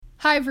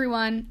Hi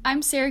everyone,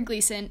 I'm Sarah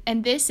Gleason,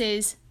 and this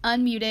is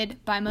Unmuted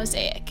by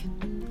Mosaic.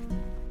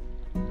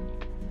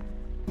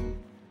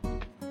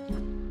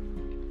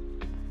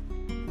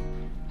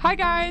 Hi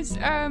guys,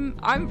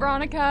 I'm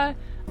Veronica.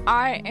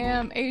 I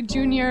am a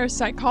junior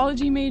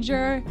psychology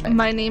major.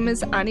 My name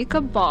is Anika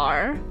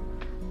Barr.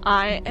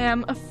 I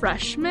am a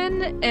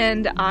freshman,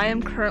 and I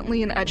am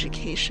currently an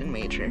education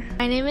major.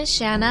 My name is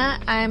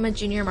Shanna. I'm a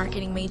junior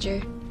marketing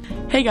major.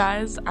 Hey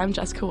guys, I'm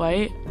Jessica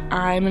White.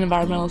 I'm an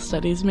environmental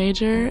studies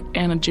major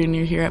and a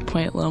junior here at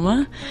Point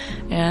Loma,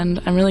 and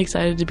I'm really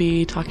excited to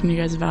be talking to you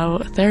guys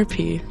about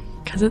therapy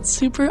because it's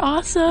super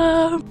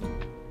awesome.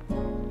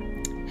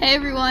 Hey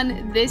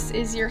everyone, this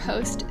is your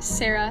host,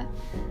 Sarah.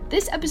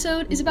 This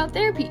episode is about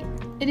therapy.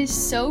 It is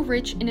so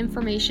rich in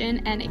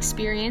information and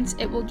experience,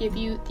 it will give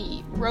you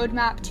the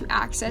roadmap to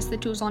access the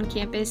tools on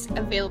campus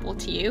available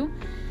to you,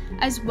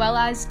 as well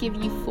as give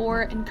you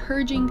 4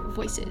 encouraging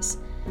voices.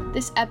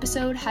 This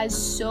episode has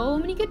so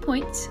many good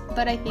points,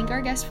 but I think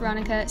our guest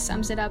Veronica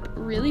sums it up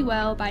really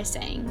well by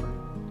saying,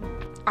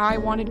 I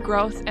wanted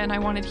growth and I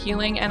wanted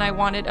healing and I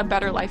wanted a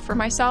better life for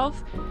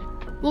myself.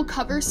 We'll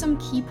cover some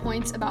key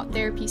points about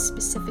therapy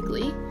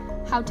specifically,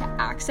 how to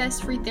access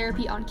free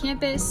therapy on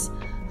campus,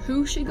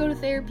 who should go to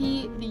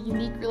therapy, the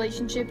unique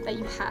relationship that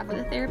you have with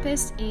a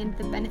therapist, and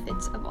the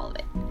benefits of all of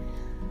it.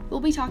 We'll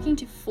be talking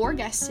to 4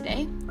 guests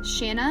today,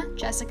 Shanna,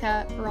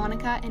 Jessica,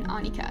 Veronica, and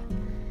Anika.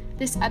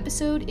 This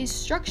episode is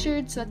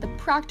structured so that the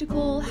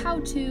practical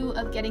how-to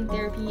of getting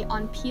therapy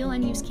on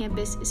PLNU's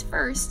campus is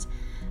first,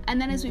 and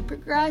then as we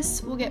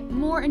progress, we'll get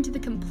more into the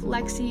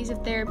complexities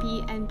of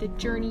therapy and the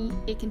journey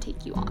it can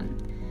take you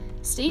on.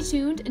 Stay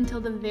tuned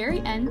until the very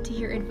end to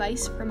hear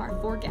advice from our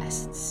 4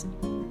 guests.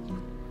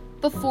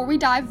 Before we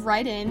dive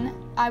right in,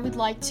 I would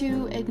like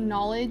to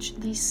acknowledge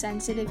the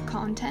sensitive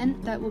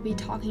content that we'll be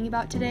talking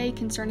about today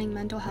concerning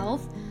mental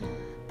health.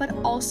 But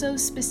also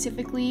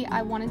specifically,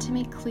 I wanted to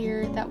make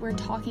clear that we're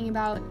talking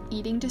about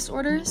eating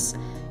disorders.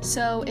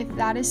 So if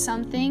that is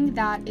something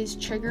that is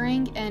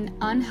triggering and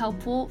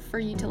unhelpful for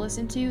you to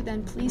listen to,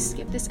 then please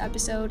skip this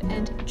episode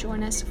and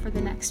join us for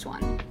the next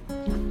one.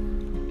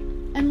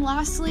 And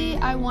lastly,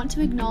 I want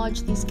to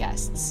acknowledge these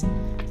guests.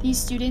 These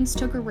students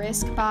took a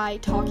risk by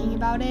talking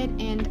about it,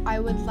 and I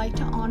would like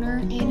to honor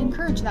and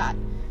encourage that.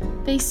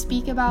 They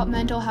speak about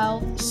mental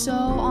health so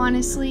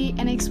honestly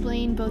and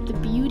explain both the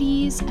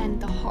beauties and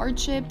the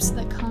hardships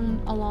that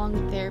come along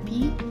with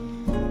therapy.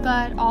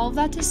 But all of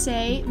that to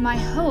say, my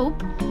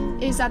hope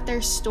is that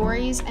their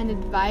stories and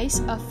advice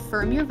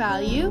affirm your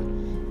value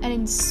and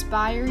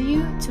inspire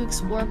you to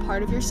explore a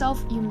part of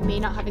yourself you may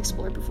not have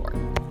explored before.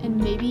 And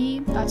maybe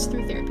that's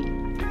through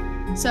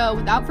therapy. So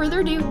without further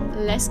ado,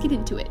 let's get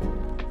into it.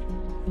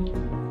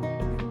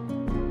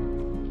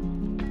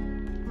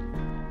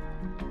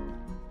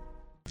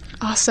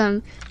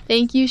 Awesome.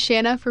 Thank you,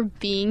 Shanna, for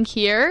being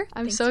here.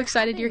 Thanks so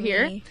excited you're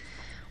here.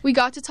 We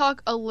got to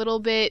talk a little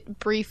bit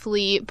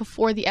briefly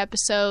before the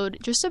episode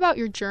just about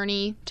your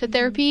journey to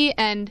therapy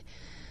and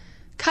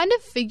kind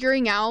of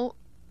figuring out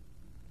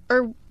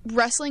or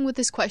wrestling with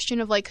this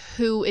question of like,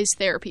 who is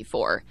therapy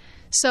for?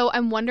 So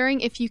I'm wondering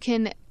if you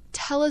can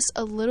tell us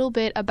a little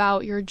bit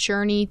about your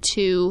journey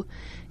to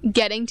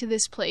getting to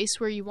this place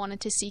where you wanted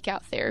to seek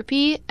out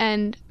therapy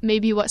and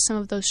maybe what some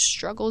of those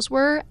struggles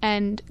were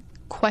and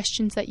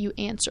questions that you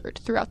answered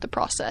throughout the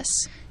process.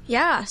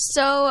 Yeah,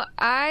 so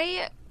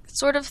I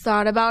sort of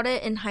thought about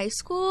it in high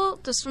school,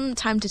 just from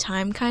time to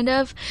time, kind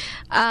of.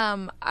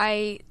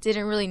 I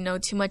didn't really know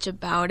too much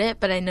about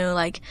it, but I know,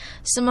 like,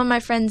 some of my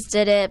friends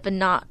did it, but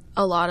not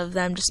a lot of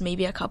them, just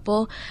maybe a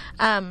couple.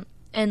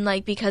 And,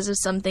 like, because of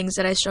some things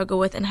that I struggle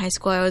with in high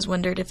school, I always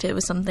wondered if it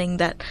was something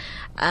that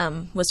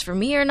was for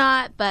me or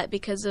not. But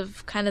because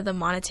of kind of the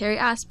monetary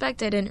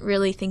aspect, I didn't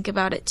really think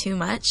about it too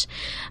much.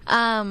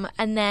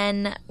 And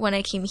then when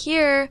I came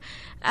here,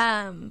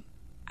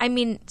 I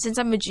mean, since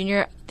I'm a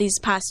junior, these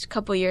past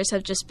couple years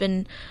have just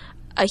been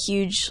a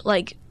huge,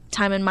 like,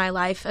 time in my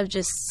life of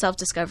just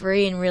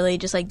self-discovery and really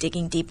just, like,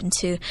 digging deep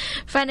into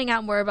finding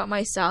out more about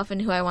myself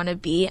and who I want to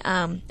be.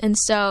 And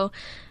so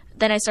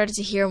then I started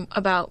to hear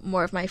about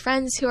more of my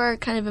friends who are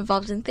kind of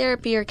involved in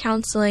therapy or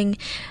counseling.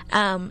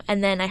 And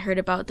then I heard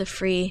about the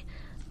free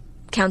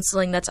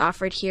counseling that's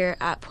offered here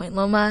at Point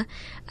Loma.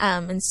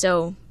 And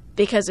so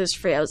because it was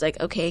free, I was like,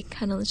 okay,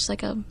 kind of just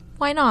like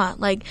why not?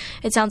 Like,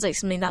 it sounds like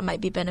something that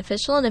might be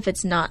beneficial. And if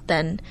it's not,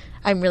 then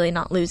I'm really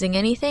not losing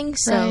anything.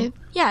 So right.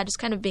 Yeah, just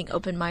kind of being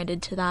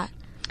open-minded to that.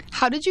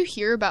 How did you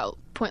hear about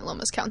Point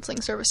Loma's counseling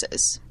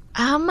services?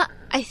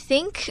 I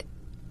think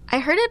I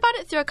heard about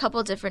it through a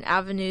couple different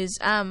avenues.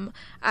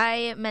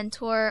 I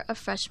mentor a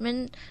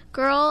freshman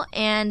girl,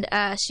 and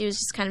she was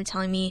just kind of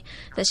telling me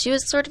that she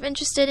was sort of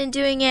interested in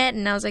doing it,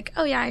 and I was like,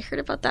 oh yeah, I heard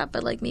about that,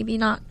 but like maybe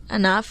not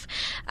enough.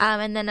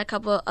 And then a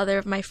couple other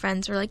of my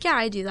friends were like, yeah,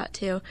 I do that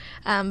too.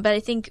 But I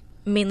think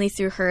mainly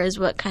through her is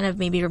what kind of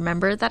made me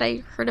remember that I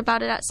heard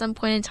about it at some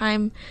point in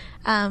time.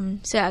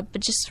 So yeah,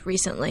 but just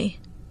recently.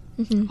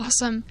 Mm-hmm.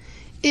 Awesome.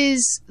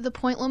 Is the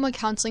Point Loma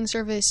counseling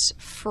service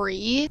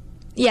free?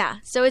 Yeah,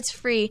 so it's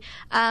free.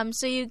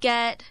 So you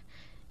get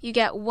you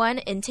get one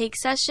intake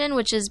session,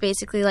 which is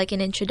basically like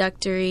an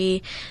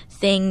introductory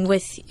thing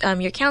with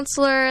your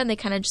counselor, and they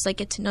kind of just like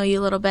get to know you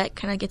a little bit,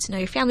 kind of get to know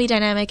your family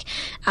dynamic,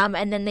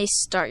 and then they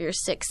start your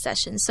 6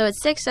 sessions. So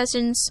it's 6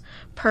 sessions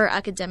per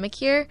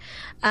academic year,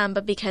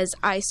 but because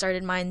I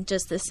started mine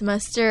just this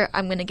semester,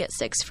 I'm going to get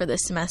 6 for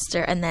this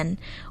semester, and then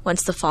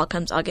once the fall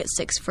comes, I'll get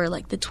 6 for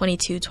like the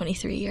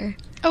 22-23 year.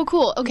 Oh,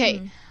 cool.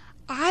 Okay.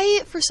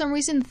 I, for some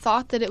reason,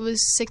 thought that it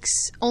was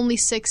only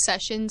 6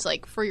 sessions,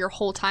 like, for your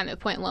whole time at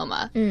Point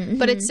Loma.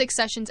 But it's 6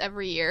 sessions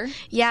every year.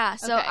 Yeah,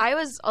 so Okay.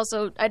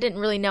 I didn't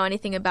really know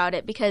anything about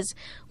it because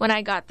when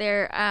I got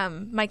there,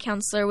 my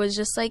counselor was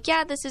just like,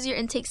 yeah, this is your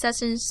intake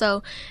session,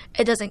 so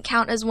it doesn't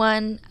count as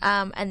one,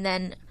 and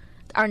then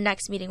our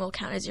next meeting will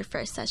count as your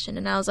first session.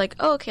 And I was like,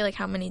 oh, okay, like,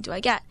 how many do I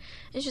get?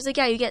 And she was like,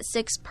 yeah, you get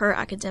 6 per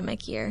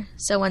academic year.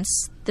 So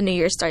once the new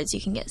year starts,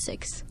 you can get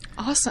 6.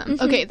 Awesome.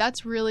 Okay,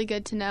 that's really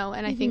good to know,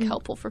 and I think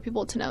helpful for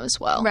people to know as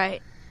well.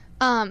 Right.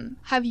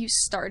 Have you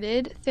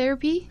started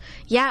therapy?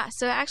 Yeah,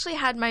 so I actually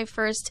had my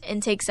first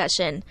intake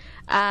session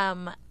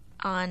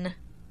on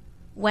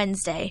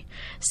Wednesday.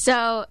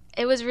 So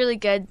it was really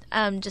good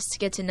just to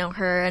get to know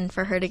her and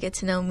for her to get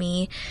to know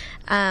me.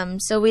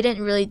 So we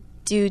didn't really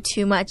do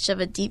too much of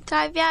a deep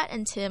dive yet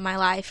into my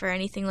life or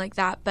anything like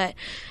that, but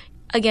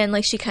again,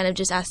 like, she kind of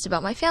just asked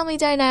about my family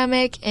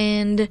dynamic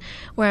and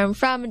where I'm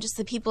from and just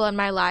the people in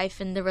my life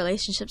and the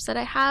relationships that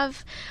I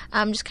have.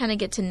 Just kind of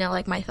get to know,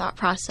 like, my thought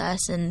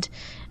process and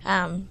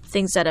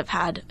things that have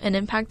had an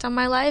impact on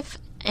my life.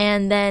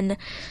 And then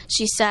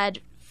she said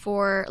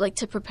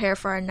to prepare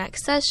for our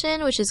next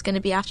session, which is going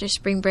to be after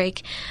spring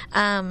break,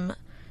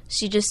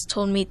 she just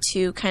told me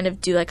to kind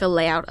of do, like, a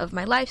layout of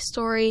my life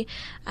story,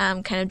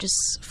 kind of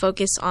just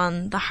focus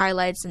on the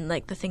highlights and,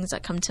 like, the things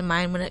that come to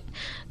mind when it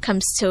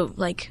comes to,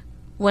 like,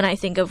 when I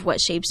think of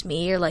what shapes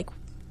me or, like,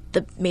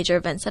 the major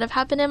events that have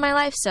happened in my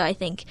life. So I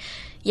think,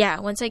 yeah,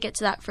 once I get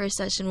to that first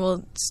session,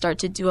 we'll start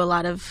to do a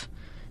lot of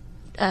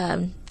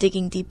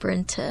digging deeper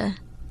into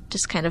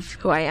just kind of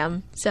who I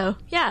am. So,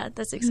 yeah,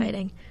 that's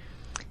exciting.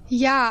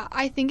 Yeah,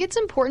 I think it's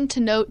important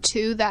to note,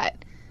 too,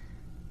 that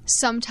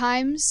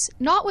sometimes,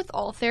 not with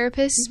all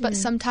therapists, but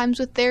sometimes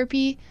with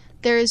therapy,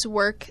 there is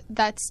work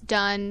that's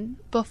done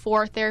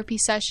before therapy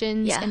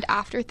sessions and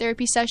after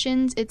therapy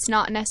sessions. It's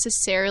not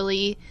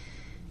necessarily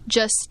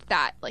just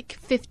that, like,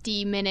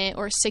 50-minute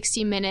or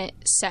 60-minute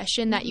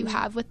session that you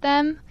have with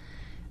them.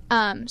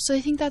 So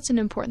I think that's an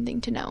important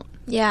thing to note.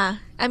 Yeah.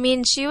 I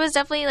mean, she was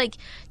definitely, like,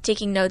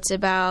 taking notes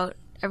about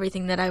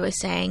everything that I was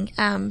saying.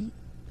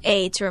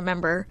 To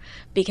remember,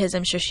 because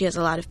I'm sure she has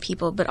a lot of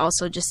people, but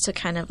also just to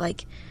kind of,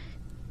 like,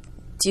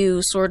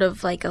 do sort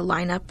of, like, a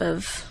lineup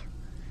of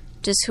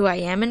just who I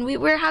am. And we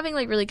were having,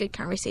 like, really good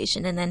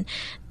conversation. And then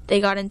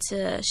she got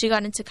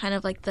into kind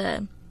of, like,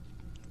 the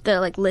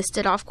like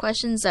listed off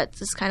questions that's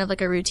just kind of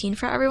like a routine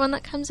for everyone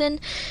that comes in.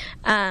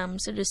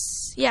 So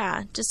just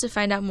to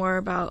find out more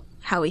about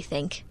how we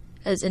think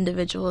as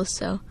individuals.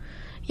 So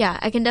yeah,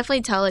 I can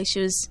definitely tell, like, she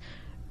was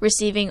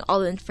receiving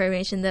all the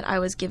information that I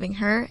was giving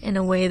her in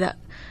a way that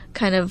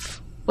kind of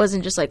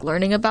wasn't just, like,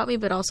 learning about me,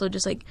 but also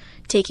just, like,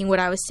 taking what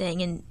I was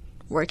saying and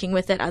working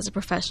with it as a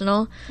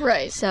professional.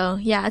 Right. So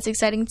yeah, it's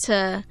exciting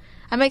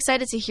I'm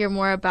excited to hear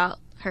more about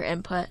her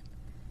input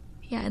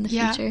in the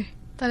future.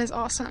 That is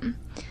awesome.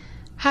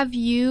 Have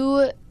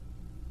you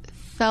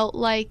felt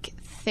like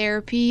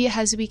therapy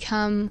has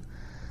become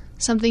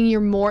something you're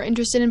more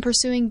interested in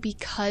pursuing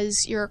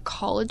because you're a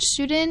college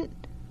student?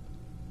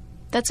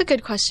 That's a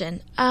good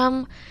question.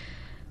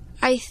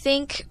 I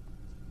think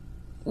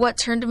what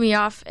turned me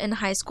off in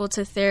high school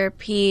to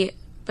therapy,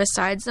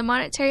 besides the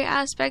monetary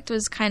aspect,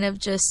 was kind of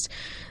just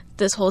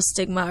this whole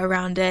stigma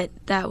around it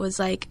that was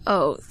like,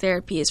 oh,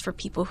 therapy is for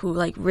people who,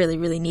 like, really,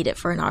 really need it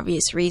for an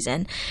obvious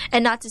reason.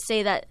 And not to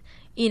say that,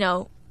 you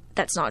know,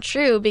 that's not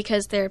true,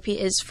 because therapy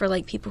is for,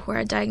 like, people who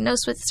are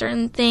diagnosed with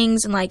certain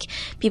things and, like,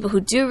 people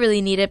who do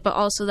really need it, but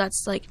also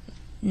that's, like,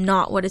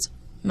 not what it's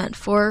meant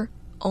for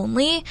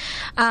only.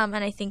 And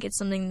I think it's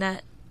something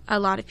that a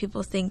lot of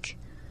people think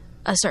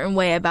a certain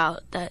way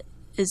about that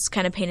is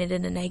kind of painted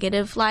in a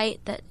negative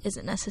light that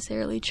isn't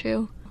necessarily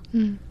true.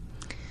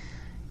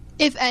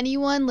 If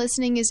anyone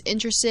listening is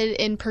interested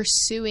in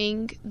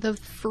pursuing the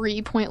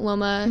free Point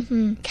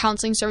Loma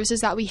counseling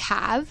services that we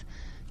have,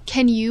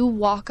 can you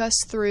walk us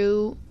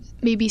through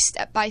maybe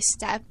step by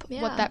step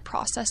what that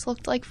process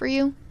looked like for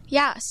you?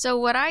 Yeah, so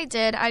what I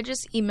did, I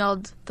just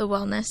emailed the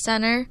Wellness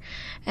Center,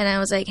 and I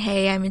was like,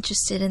 hey, I'm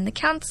interested in the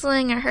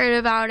counseling. I heard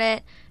about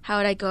it. How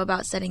would I go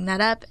about setting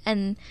that up?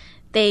 And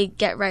they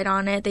get right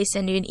on it. They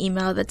send you an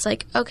email that's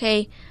like,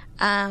 okay,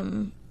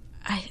 I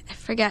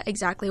forget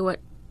exactly what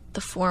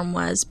the form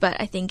was, but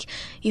I think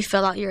you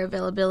fill out your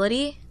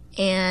availability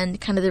and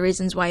kind of the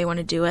reasons why you want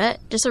to do it.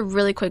 Just a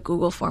really quick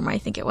Google form, I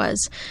think it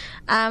was.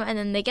 And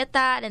then they get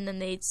that, and then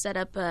they set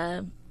up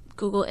a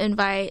Google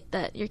invite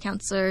that your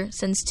counselor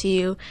sends to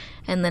you.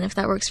 And then if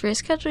that works for your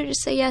schedule, you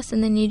just say yes,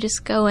 and then you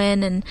just go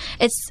in. And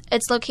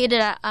it's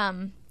located at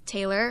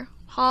Taylor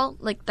Hall,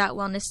 like that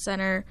wellness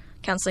center,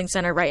 counseling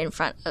center right in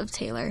front of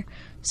Taylor.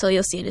 So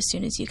you'll see it as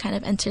soon as you kind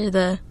of enter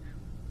the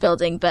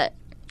building. But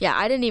yeah,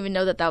 I didn't even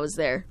know that was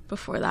there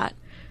before that.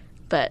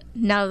 But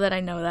now that I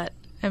know that,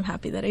 I'm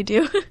happy that I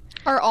do.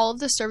 Are all of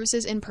the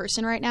services in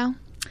person right now?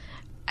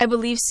 I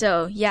believe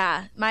so,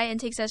 yeah. My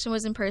intake session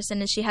was in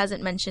person, and she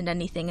hasn't mentioned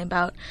anything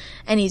about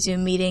any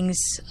Zoom meetings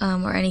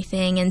or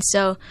anything. And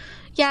so,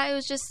 yeah, it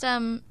was just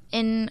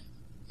in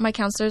my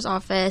counselor's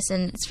office,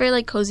 and it's very,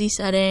 like, cozy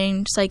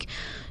setting, just, like,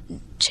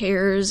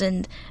 chairs,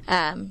 and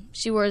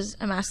she wears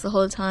a mask the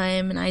whole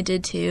time, and I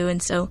did too.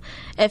 And so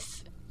if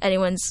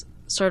anyone's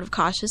sort of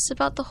cautious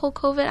about the whole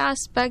COVID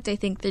aspect, I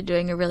think they're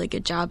doing a really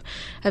good job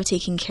of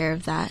taking care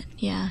of that,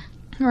 yeah.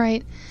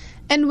 Right.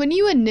 And when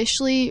you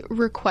initially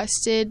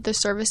requested the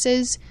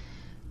services,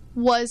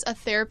 was a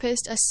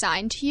therapist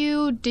assigned to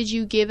you? Did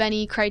you give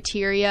any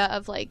criteria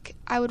of, like,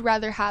 I would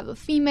rather have a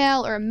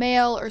female or a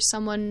male or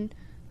someone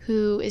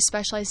who is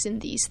specialized in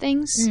these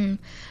things?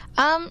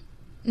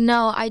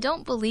 No, I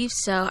don't believe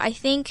so. I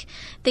think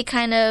they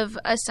kind of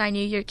assign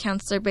you your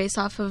counselor based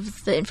off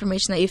of the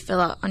information that you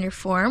fill out on your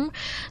form.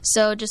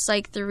 So just,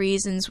 like, the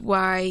reasons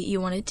why you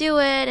want to do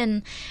it,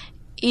 and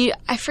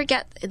I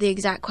forget the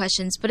exact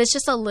questions, but it's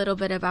just a little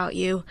bit about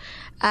you.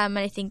 And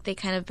I think they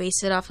kind of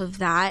base it off of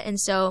that. And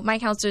so my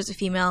counselor is a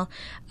female.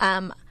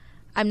 I'm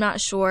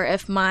not sure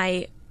if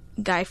my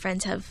guy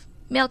friends have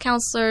male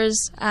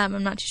counselors.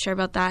 I'm not too sure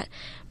about that.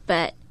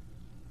 But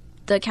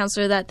the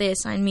counselor that they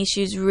assigned me,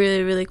 she's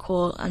really, really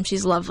cool.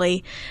 She's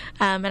lovely.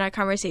 And our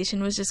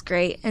conversation was just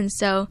great. And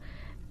so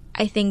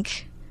I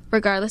think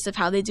regardless of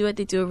how they do it,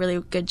 they do a really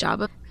good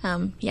job of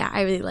yeah,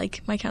 I really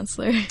like my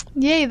counselor.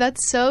 Yay,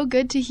 that's so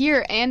good to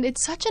hear. And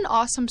it's such an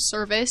awesome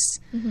service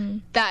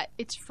that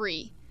it's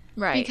free.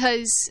 Right.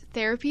 Because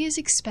therapy is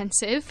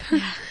expensive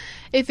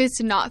if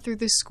it's not through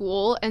the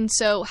school. And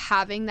so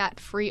having that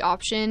free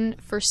option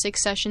for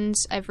 6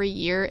 sessions every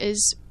year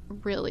is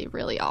really,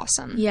 really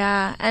awesome.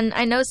 Yeah, and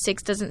I know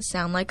 6 doesn't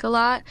sound like a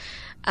lot,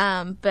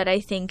 but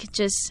I think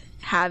just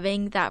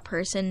having that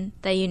person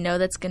that you know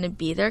that's going to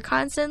be there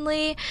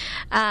constantly,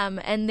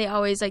 and they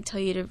always, like, tell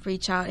you to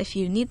reach out if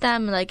you need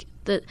them, like,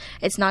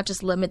 it's not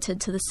just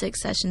limited to the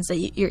 6 sessions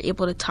that you're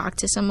able to talk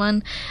to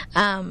someone,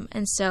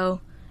 and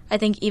so I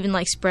think even,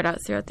 like, spread out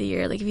throughout the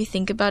year, like, if you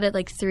think about it,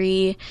 like,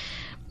 3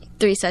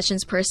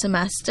 sessions per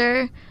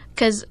semester,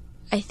 because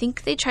I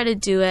think they try to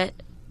do it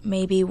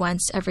maybe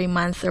once every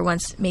month or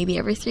once maybe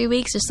every 3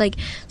 weeks, just, like,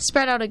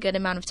 spread out a good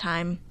amount of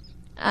time.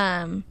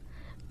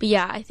 But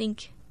yeah, I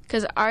think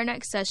because our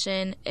next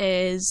session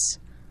is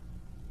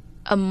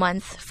a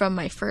month from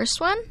my first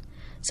one,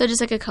 so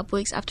just, like, a couple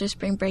weeks after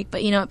spring break,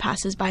 but it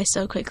passes by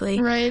so quickly.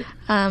 Right.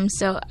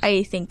 So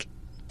I think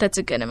that's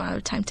a good amount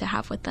of time to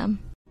have with them.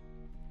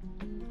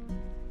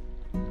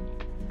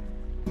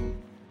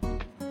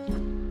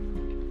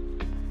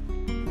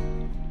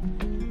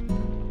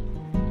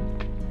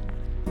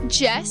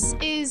 Jess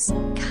is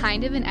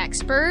kind of an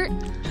expert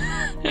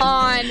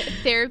on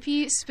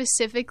therapy,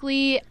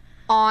 specifically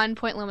on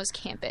Point Loma's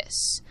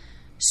campus.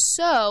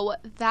 So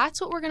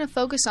that's what we're going to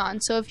focus on.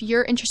 So if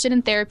you're interested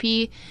in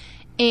therapy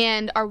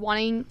and are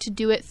wanting to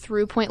do it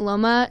through Point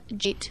Loma,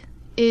 Jade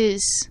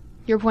is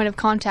your point of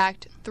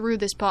contact through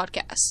this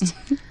podcast.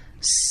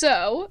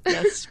 So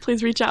yes,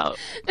 please reach out.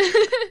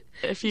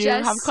 If you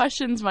have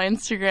questions, my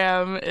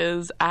Instagram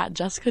is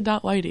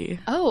 @jessica.whitey.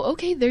 Oh,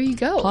 okay, there you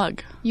go.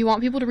 Plug. You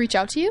want people to reach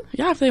out to you?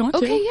 Yeah, if they want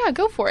to. Okay, yeah,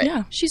 go for it.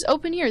 Yeah. She's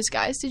open ears,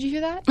 guys. Did you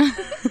hear that?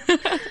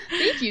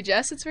 Thank you,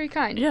 Jess. It's very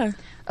kind. Yeah.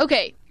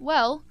 Okay,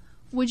 well,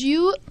 would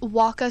you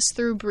walk us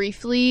through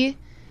briefly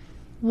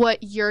what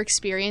your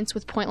experience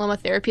with Point Loma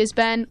therapy has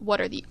been? What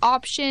are the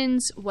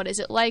options? What is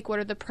it like? What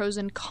are the pros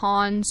and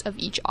cons of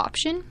each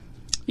option?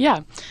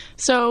 Yeah.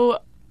 So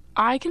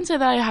I can say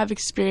that I have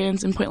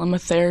experience in Point Loma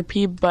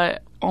therapy,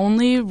 but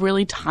only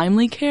really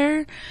timely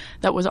care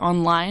that was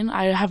online.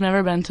 I have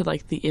never been to,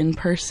 like, the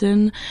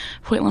in-person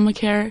Point Loma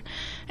care.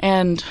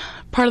 And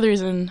part of the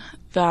reason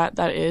that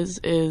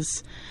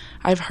is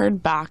I've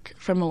heard back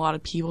from a lot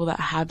of people that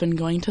have been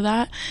going to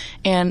that,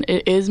 and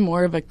it is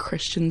more of a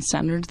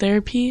Christian-centered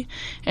therapy.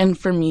 And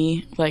for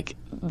me, like,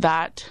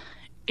 that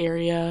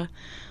area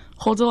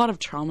holds a lot of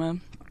trauma.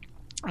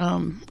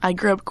 I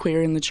grew up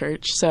queer in the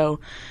church, so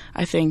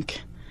I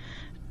think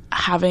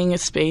having a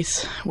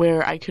space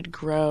where I could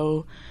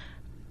grow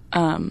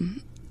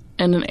in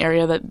an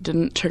area that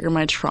didn't trigger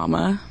my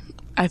trauma,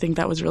 I think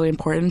that was really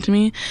important to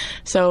me.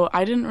 So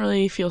I didn't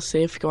really feel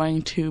safe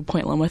going to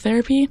Point Loma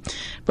therapy,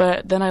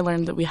 but then I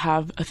learned that we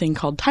have a thing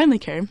called Timely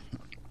Care,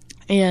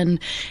 and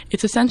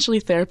it's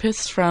essentially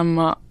therapists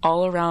from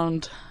all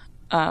around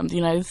the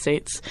United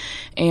States,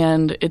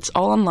 and it's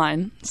all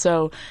online.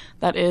 So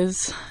that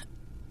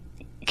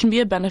can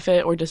be a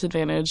benefit or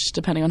disadvantage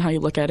depending on how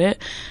you look at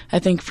it. I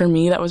think for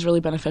me that was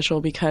really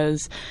beneficial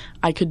because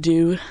I could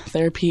do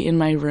therapy in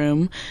my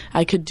room.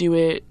 I could do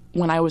it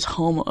when I was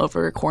home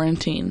over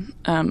quarantine,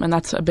 and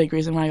that's a big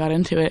reason why I got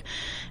into it,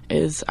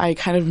 is I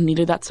kind of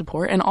needed that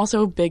support. And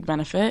also a big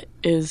benefit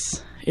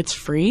is it's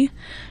free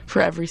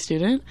for every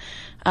student,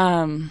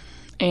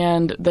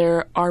 and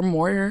there are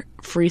more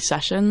free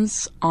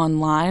sessions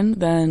online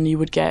than you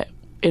would get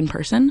in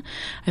person.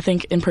 I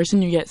think in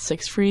person you get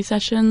 6 free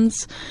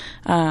sessions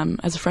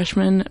as a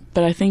freshman,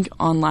 but I think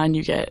online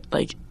you get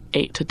like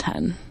 8 to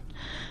 10.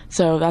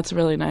 So that's a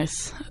really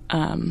nice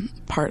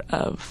part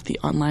of the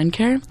online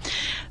care.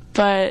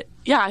 But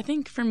yeah, I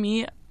think for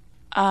me,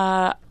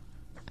 the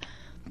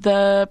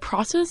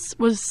process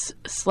was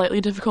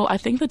slightly difficult. I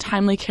think the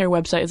Timely Care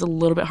website is a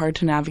little bit hard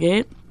to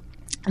navigate.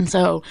 And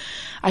so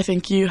I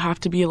think you have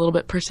to be a little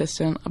bit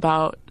persistent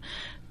about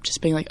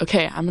just being like,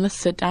 okay, I'm going to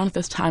sit down at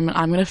this time and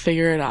I'm going to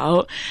figure it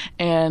out,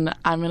 and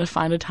I'm going to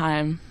find a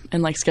time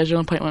and like schedule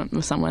an appointment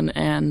with someone.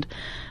 And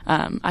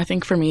I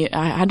think for me,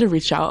 I had to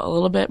reach out a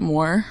little bit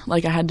more.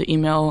 Like I had to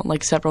email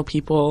like several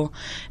people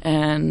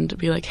and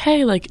be like,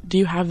 hey, like, do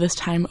you have this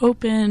time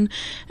open?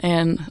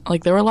 And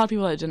like there were a lot of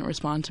people that didn't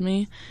respond to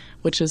me,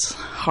 which is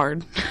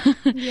hard.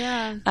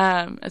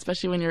 Yeah.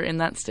 Especially when you're in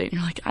that state and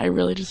you're like, I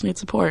really just need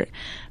support.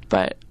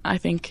 But I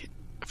think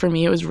for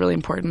me, it was really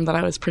important that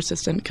I was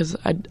persistent because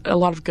a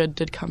lot of good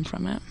did come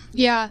from it.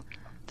 Yeah,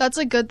 that's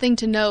a good thing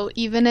to know.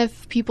 Even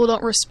if people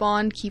don't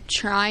respond, keep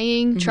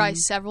trying. Try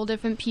several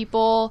different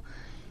people.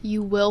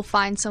 You will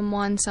find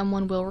someone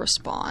will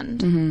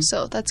respond.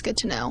 So that's good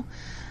to know.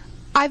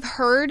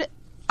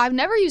 I've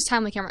never used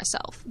Timely Care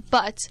myself,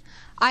 but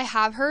I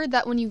have heard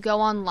that when you go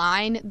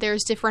online,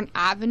 there's different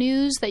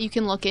avenues that you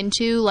can look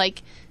into,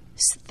 like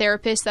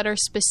therapists that are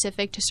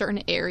specific to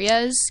certain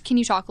areas. Can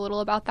you talk a little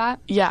about that?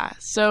 Yeah.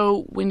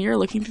 So when you're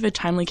looking through the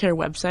Timely Care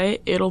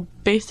website, it'll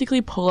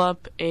basically pull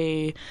up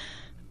a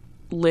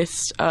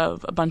list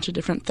of a bunch of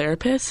different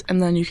therapists,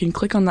 and then you can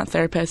click on that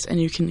therapist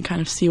and you can kind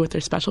of see what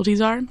their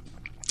specialties are.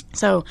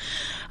 So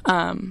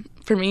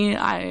for me,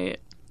 I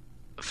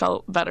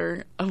felt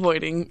better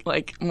avoiding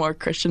like more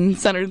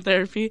Christian-centered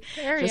therapy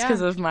just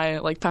because of my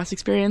like past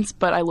experience.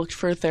 But I looked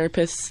for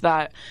therapists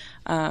that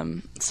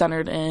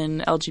centered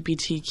in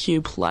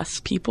LGBTQ plus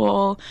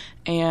people,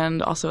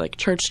 and also like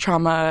church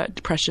trauma,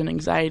 depression,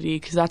 anxiety,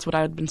 because that's what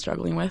I had been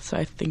struggling with. So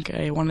I think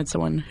I wanted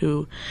someone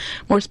who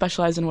more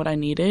specialized in what I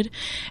needed.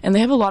 And they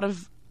have a lot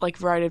of like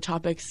variety of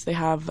topics. They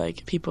have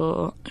like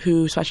people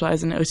who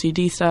specialize in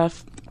OCD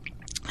stuff,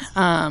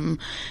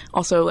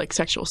 also like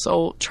sexual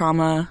assault,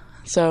 trauma.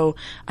 So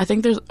I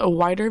think there's a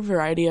wider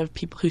variety of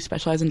people who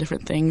specialize in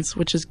different things,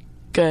 which is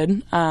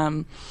good.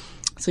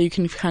 So you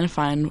can kind of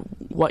find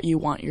what you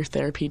want your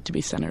therapy to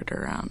be centered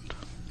around.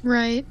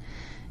 Right.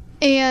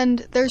 And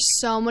there's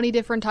so many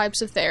different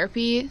types of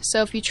therapy.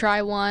 So if you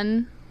try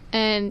one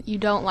and you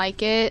don't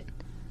like it,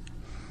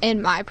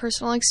 in my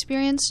personal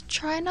experience,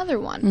 try another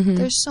one.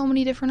 There's so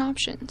many different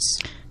options.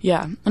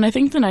 Yeah. And I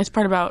think the nice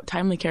part about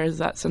Timely Care is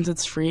that since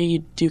it's free, you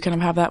do kind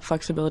of have that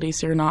flexibility,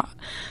 so you're not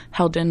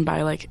held in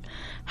by like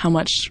how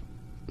much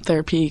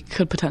therapy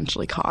could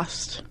potentially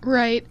cost.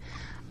 Right.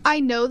 I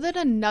know that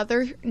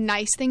another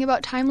nice thing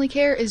about Timely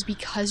Care is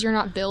because you're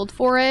not billed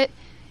for it,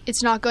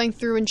 it's not going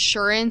through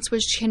insurance,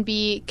 which can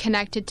be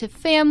connected to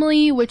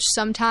family, which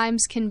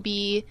sometimes can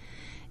be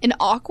an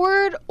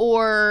awkward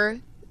or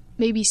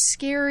maybe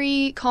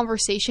scary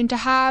conversation to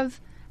have.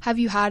 Have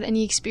you had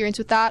any experience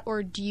with that,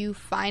 or do you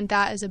find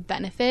that as a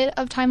benefit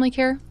of Timely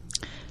Care?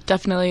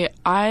 Definitely.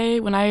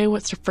 When I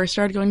first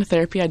started going to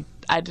therapy,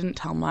 I didn't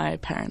tell my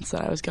parents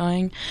that I was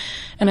going.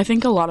 And I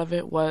think a lot of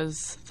it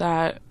was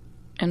that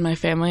in my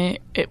family,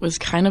 it was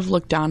kind of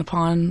looked down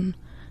upon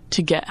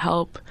to get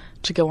help,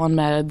 to go on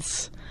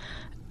meds.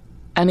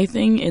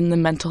 Anything in the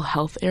mental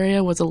health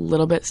area was a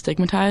little bit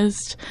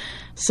stigmatized.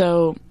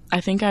 So I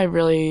think I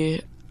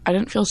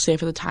didn't feel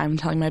safe at the time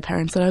telling my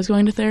parents that I was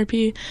going to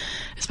therapy,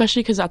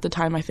 especially because at the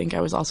time I think I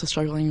was also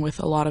struggling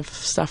with a lot of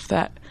stuff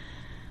that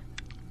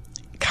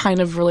kind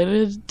of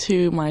related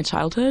to my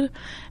childhood.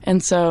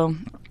 And so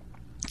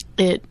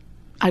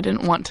I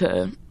didn't want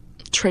to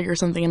trigger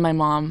something in my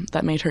mom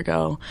that made her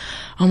go,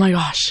 oh my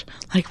gosh,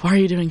 like, why are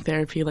you doing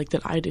therapy? Like,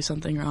 did I do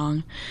something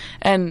wrong?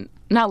 And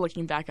now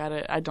looking back at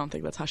it, I don't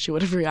think that's how she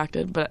would have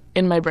reacted. But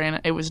in my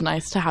brain, it was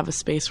nice to have a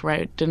space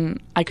where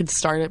I could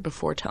start it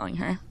before telling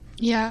her.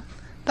 Yeah,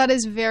 that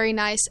is very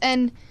nice.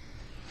 And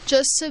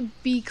just to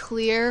be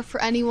clear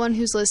for anyone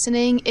who's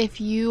listening,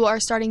 if you are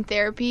starting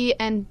therapy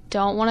and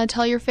don't want to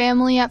tell your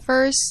family at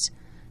first,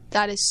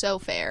 that is so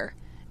fair.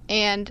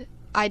 And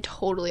I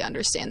totally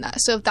understand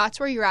that. So if that's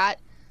where you're at,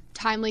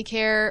 Timely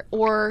Care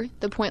or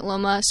the Point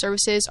Loma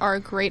services are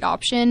a great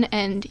option,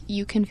 and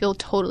you can feel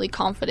totally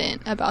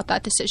confident about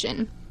that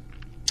decision.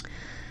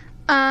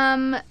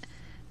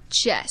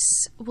 Jess,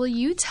 will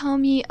you tell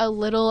me a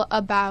little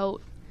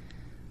about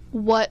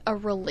what a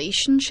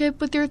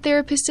relationship with your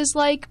therapist is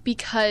like?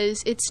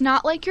 Because it's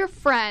not like you're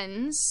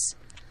friends,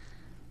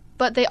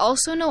 but they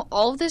also know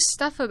all of this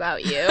stuff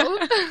about you.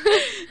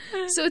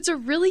 So it's a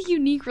really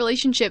unique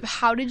relationship.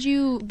 How did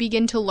you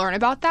begin to learn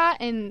about that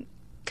and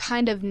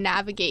kind of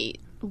navigate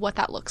what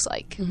that looks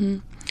like?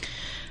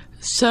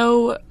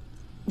 So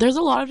there's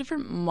a lot of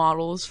different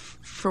models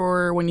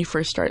for when you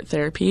first start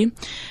therapy.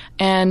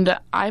 And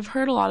I've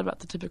heard a lot about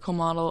the typical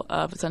model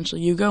of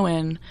essentially you go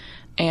in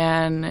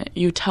and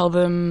you tell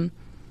them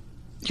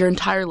your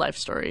entire life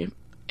story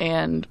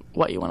and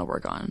what you want to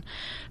work on.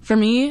 For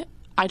me,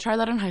 I tried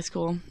that in high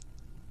school.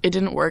 it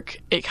didn't work.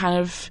 It kind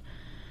of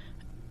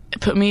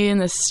put me in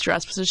this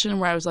stress position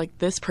where I was like,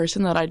 this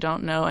person that I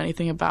don't know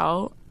anything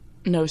about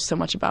knows so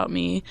much about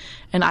me,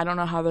 and I don't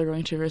know how they're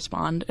going to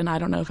respond, and I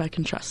don't know if I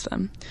can trust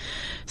them.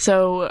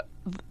 So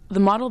the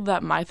model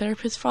that my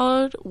therapist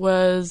followed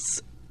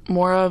was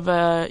more of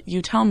a,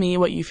 you tell me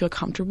what you feel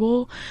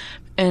comfortable,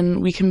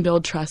 and we can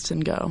build trust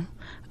and go.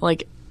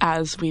 Like,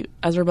 as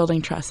we're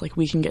building trust, like,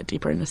 we can get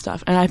deeper into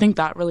stuff. And I think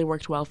that really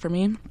worked well for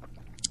me.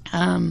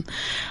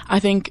 I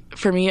think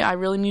for me, I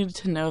really needed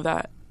to know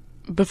that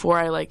before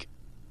I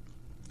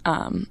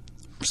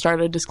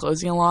started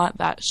disclosing a lot,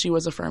 that she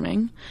was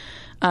affirming,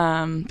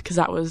 because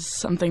that was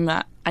something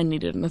that I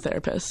needed in a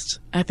therapist.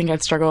 I think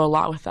I'd struggle a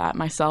lot with that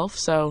myself,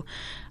 so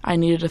I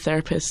needed a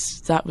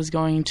therapist that was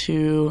going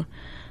to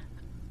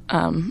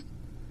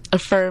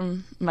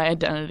affirm my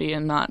identity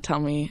and not tell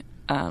me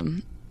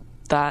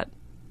that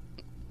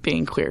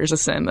being queer is a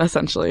sin,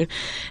 essentially,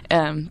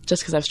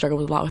 just because I've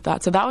struggled a lot with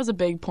that. So that was a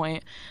big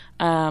point.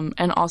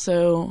 And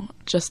also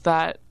just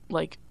that,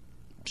 like,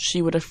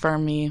 she would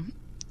affirm me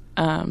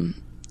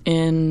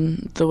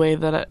in the way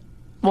that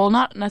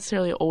not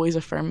necessarily always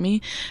affirm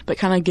me, but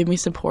kind of give me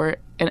support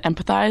and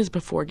empathize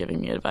before giving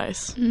me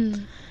advice.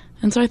 And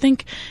so I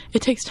think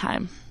it takes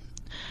time.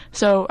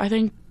 So I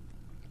think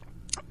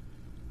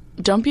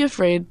don't be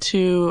afraid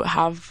to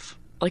have,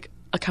 like,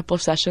 a couple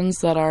of sessions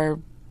that are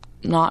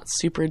not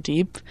super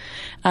deep,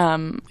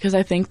 because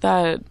I think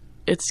that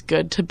it's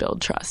good to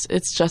build trust.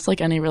 It's just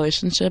like any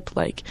relationship,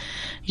 like,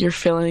 you're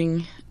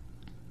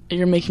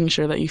making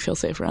sure that you feel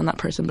safe around that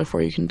person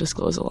before you can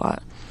disclose a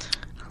lot.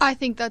 I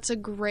think that's a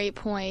great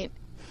point.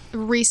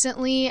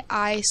 Recently,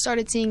 I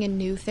started seeing a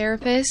new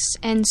therapist,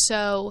 and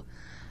so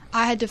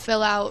I had to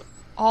fill out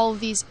all of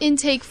these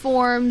intake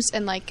forms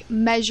and, like,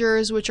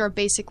 measures, which are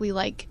basically,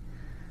 like,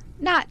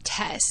 not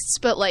tests,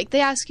 but, like,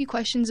 they ask you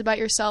questions about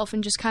yourself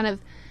and just kind of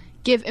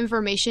give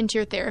information to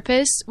your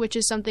therapist, which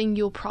is something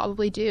you'll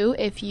probably do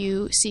if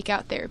you seek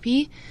out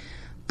therapy.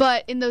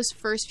 But in those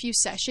first few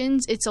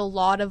sessions, it's a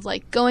lot of,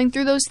 like, going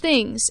through those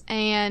things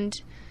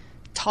and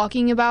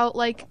talking about,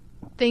 like,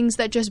 things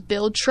that just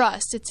build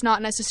trust. It's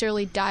not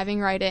necessarily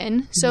diving right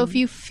in. So if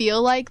you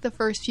feel like the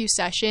first few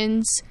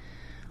sessions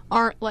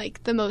aren't,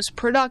 like, the most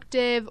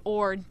productive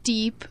or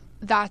deep,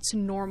 that's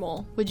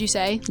normal, would you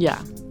say?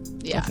 Yeah.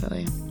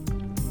 Definitely.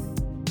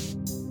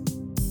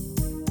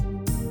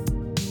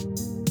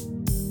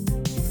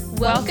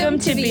 Welcome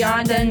to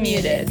Beyond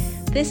Unmuted.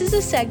 This is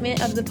a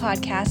segment of the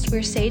podcast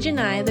where Sage and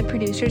I, the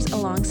producers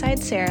alongside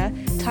Sarah,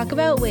 talk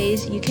about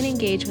ways you can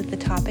engage with the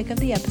topic of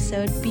the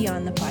episode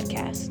beyond the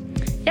podcast.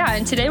 Yeah,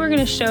 and today we're going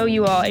to show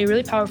you all a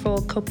really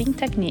powerful coping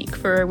technique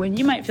for when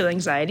you might feel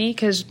anxiety,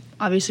 because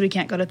obviously we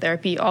can't go to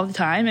therapy all the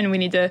time and we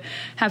need to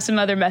have some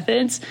other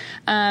methods.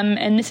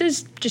 And this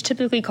is just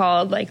typically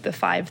called, like, the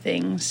 5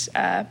 things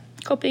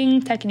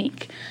coping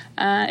technique.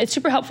 It's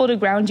super helpful to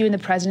ground you in the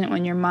present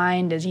when your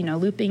mind is,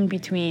 looping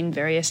between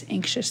various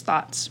anxious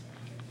thoughts.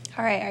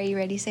 All right, are you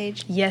ready,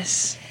 Sage?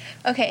 Yes.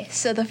 Okay,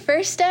 so the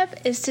first step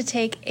is to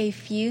take a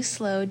few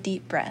slow,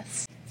 deep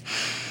breaths.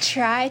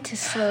 Try to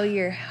slow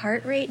your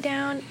heart rate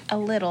down a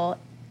little,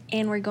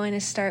 and we're going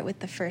to start with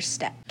the first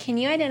step. Can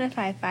you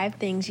identify 5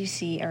 things you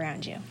see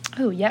around you?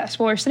 Oh, yes.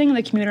 Well, we're sitting in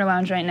the commuter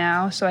lounge right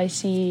now, so I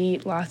see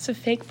lots of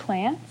fake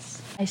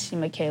plants. I see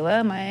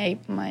Michaela, my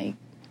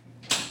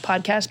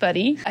podcast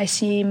buddy. I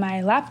see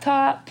my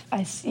laptop.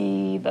 I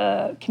see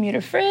the commuter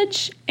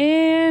fridge,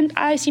 and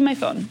I see my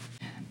phone.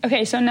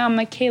 Okay, so now,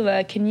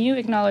 Michaela, can you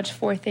acknowledge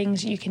 4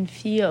 things you can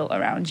feel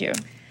around you?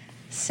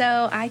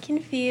 So I can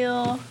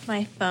feel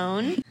my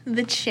phone,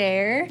 the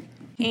chair,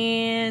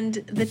 and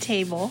the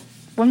table.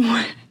 One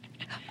more.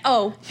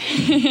 Oh,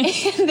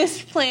 and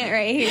this plant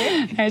right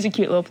here. There's a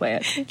cute little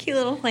plant. Cute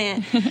little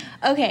plant.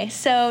 Okay,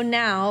 so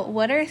now,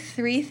 what are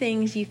 3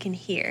 things you can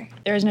hear?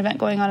 There's an event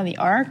going on in the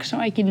Ark, so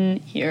I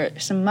can hear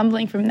some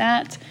mumbling from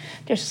that.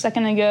 Just a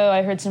second ago,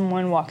 I heard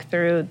someone walk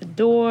through the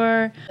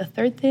door. The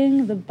 3rd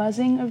thing, the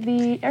buzzing of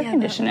the air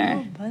conditioner. That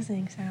little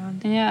buzzing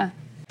sound. Yeah.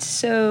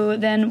 So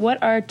then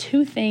what are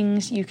 2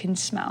 things you can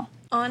smell?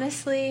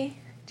 Honestly,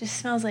 just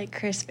smells like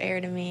crisp air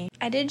to me.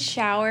 I did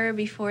shower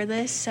before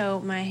this, so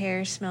my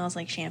hair smells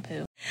like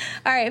shampoo.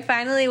 All right,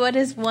 finally, what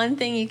is 1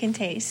 thing you can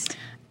taste?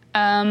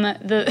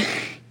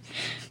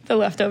 The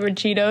leftover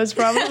Cheetos,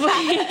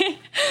 probably,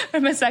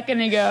 from a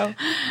second ago.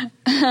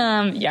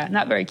 Yeah,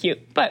 not very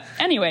cute. But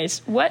anyways,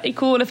 what a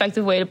cool and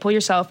effective way to pull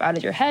yourself out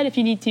of your head if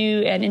you need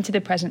to and into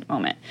the present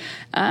moment.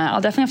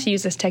 I'll definitely have to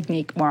use this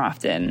technique more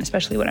often,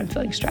 especially when I'm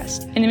feeling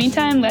stressed. In the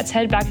meantime, let's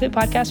head back to the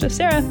podcast with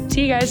Sarah.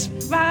 See you guys.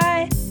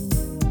 Bye.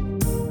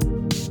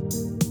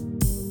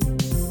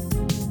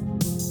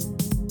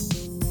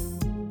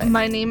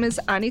 My name is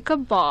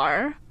Anika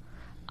Barr.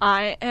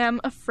 I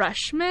am a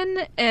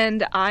freshman,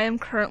 and I am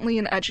currently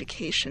an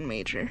education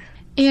major.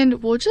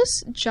 And we'll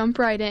just jump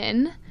right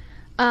in.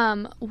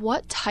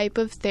 What type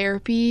of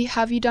therapy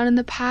have you done in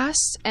the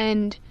past,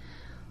 and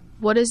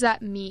what does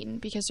that mean?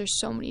 Because there's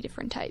so many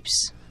different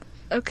types.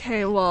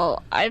 Okay,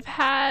 well, I've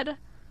had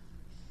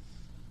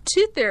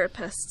 2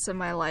 therapists in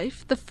my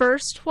life. The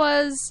first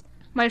was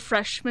my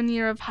freshman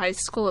year of high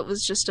school, it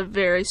was just a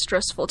very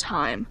stressful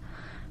time.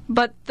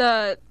 But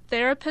the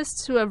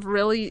therapists who have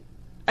really,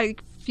 I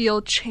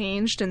feel,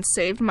 changed and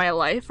saved my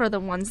life are the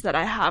ones that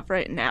I have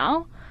right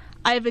now.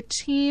 I have a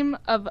team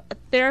of a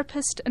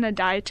therapist and a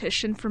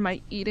dietitian for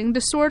my eating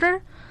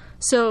disorder,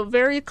 so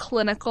very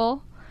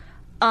clinical.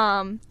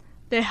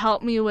 They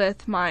help me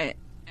with my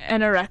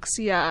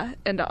anorexia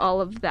and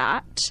all of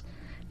that.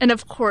 And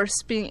of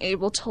course, being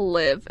able to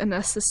live in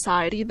a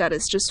society that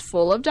is just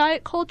full of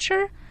diet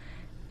culture.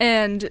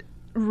 And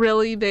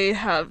really, they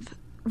have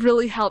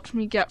really helped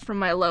me get from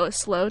my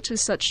lowest low to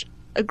such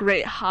a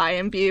great high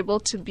and be able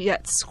to be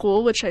at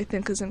school, which I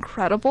think is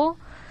incredible.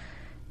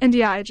 And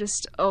yeah, I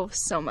just owe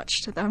so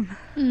much to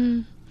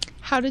them.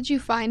 How did you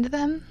find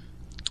them?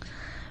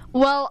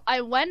 Well,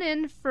 I went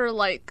in for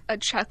like a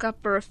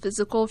checkup or a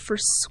physical for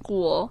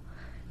school,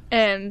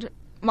 and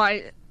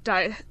my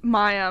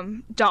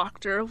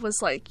doctor was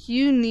like,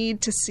 you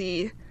need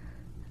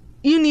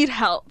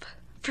help,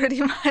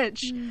 pretty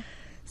much.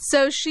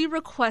 So she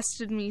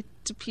requested me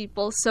to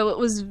people, so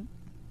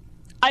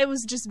I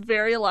was just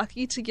very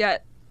lucky to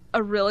get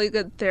a really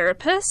good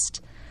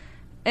therapist,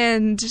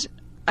 and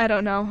I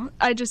don't know,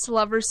 I just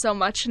love her so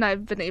much, and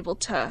I've been able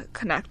to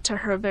connect to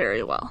her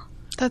very well.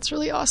 That's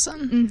really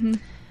awesome.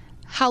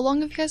 How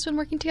long have you guys been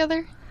working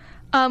together?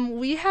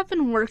 We have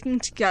been working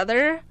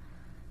together,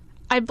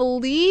 I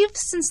believe,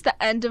 since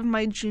the end of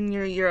my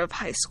junior year of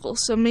high school,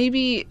 so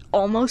maybe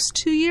almost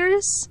 2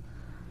 years,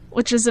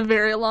 which is a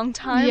very long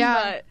time.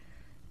 Yeah. But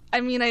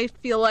I mean, I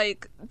feel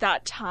like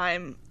that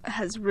time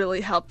has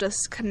really helped us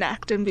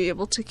connect and be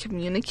able to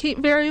communicate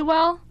very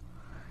well.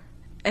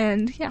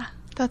 And yeah.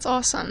 That's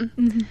awesome.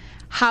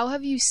 How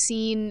have you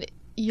seen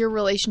your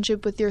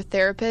relationship with your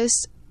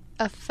therapist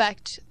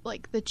affect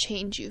like the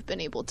change you've been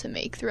able to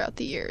make throughout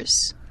the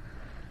years?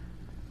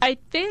 I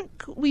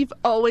think we've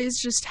always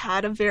just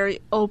had a very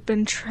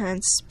open,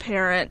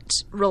 transparent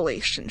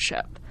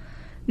relationship.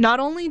 Not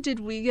only did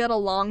we get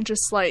along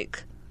just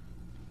like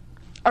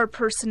our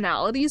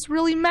personalities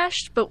really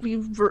meshed, but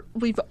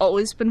we've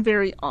always been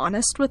very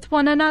honest with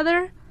one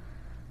another.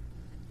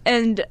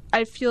 And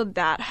I feel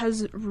that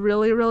has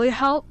really, really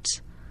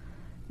helped.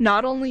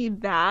 Not only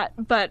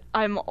that, but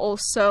I'm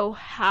also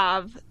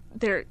have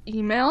their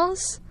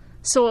emails.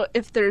 So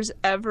if there's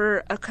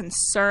ever a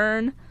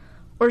concern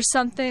or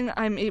something,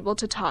 I'm able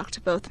to talk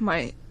to both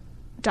my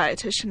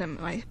dietitian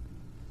and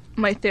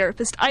my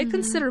therapist. I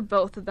consider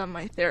both of them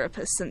my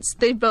therapists since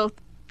they both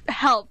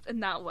help in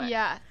that way.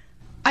 Yeah.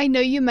 I know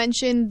you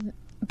mentioned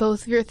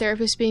both of your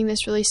therapists being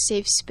this really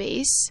safe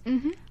space.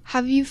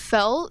 Have you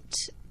felt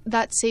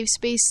that safe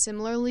space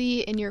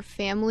similarly in your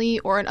family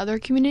or in other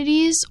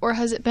communities, or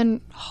has it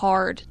been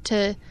hard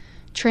to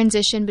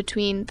transition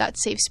between that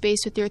safe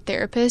space with your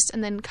therapist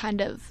and then kind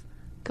of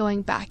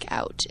going back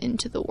out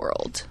into the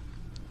world?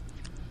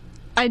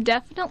 I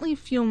definitely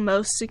feel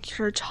most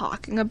secure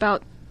talking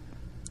about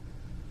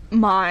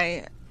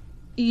my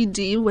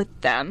ED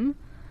with them,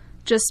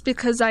 just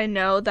because I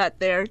know that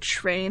they're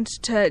trained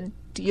to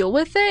deal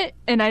with it,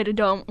 and I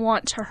don't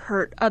want to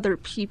hurt other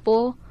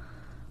people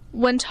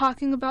when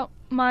talking about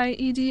my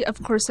ED.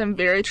 Of course, I'm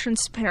very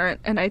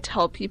transparent, and I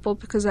tell people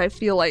because I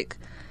feel like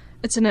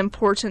it's an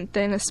important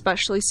thing,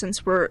 especially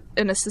since we're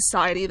in a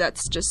society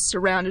that's just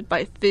surrounded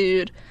by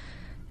food,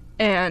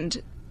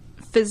 and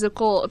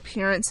physical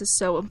appearance is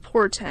so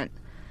important.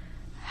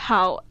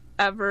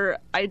 However,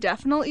 I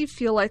definitely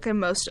feel like I'm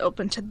most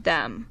open to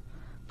them.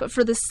 But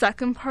for the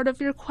second part of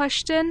your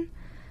question,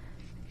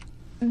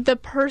 the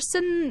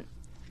person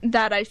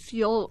that I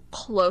feel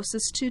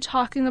closest to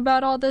talking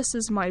about all this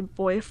is my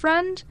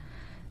boyfriend.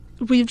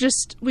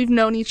 We've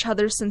known each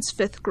other since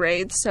 5th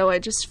grade, so I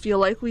just feel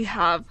like we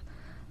have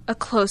a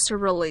closer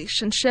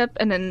relationship,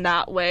 and in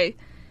that way,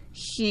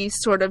 he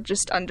sort of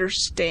just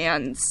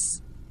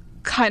understands,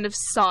 kind of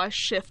saw a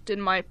shift in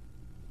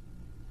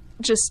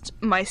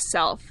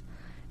myself,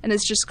 and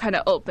is just kind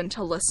of open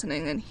to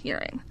listening and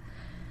hearing.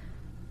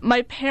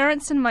 My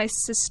parents and my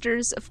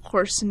sisters, of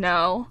course,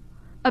 know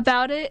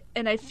about it,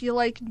 and I feel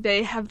like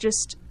they have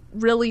just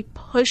really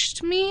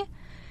pushed me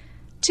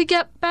to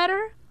get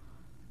better.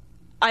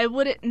 I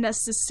wouldn't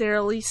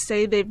necessarily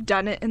say they've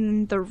done it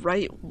in the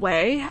right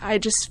way. I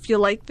just feel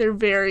like they're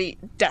very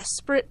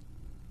desperate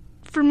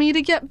for me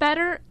to get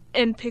better,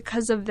 and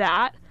because of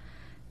that,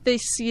 they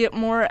see it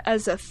more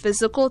as a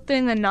physical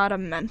thing and not a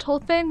mental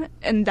thing,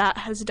 and that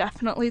has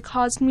definitely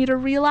caused me to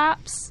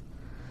relapse.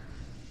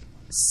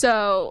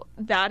 So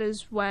that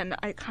is when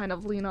I kind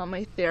of lean on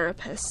my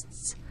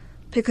therapists,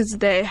 because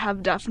they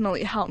have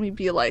definitely helped me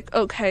be like,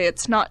 okay,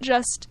 it's not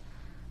just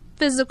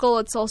physical,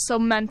 it's also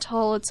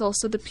mental, it's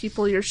also the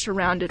people you're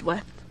surrounded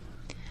with.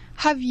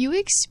 Have you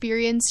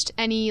experienced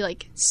any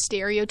like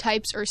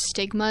stereotypes or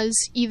stigmas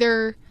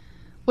either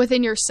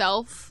within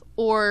yourself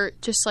or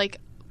just like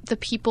the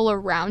people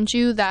around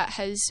you that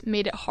has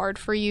made it hard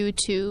for you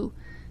to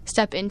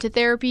step into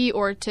therapy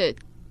or to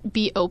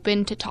be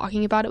open to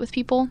talking about it with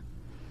people?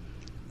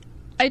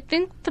 I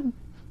think the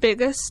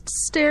biggest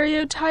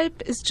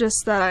stereotype is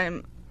just that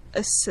I'm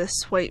a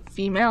cis white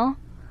female.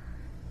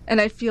 And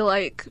I feel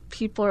like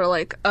people are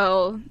like,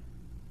 oh,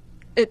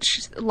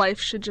 life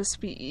should just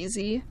be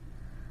easy,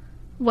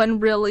 when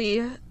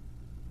really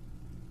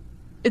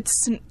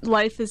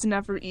life is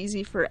never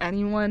easy for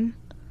anyone.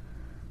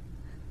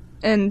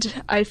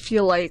 And I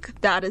feel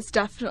like that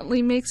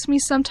definitely makes me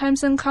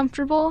sometimes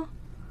uncomfortable,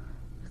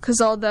 because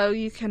although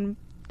you can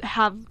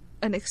have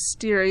an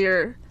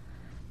exterior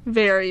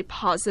very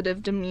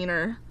positive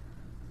demeanor,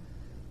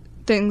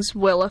 things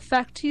will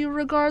affect you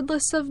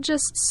regardless of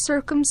just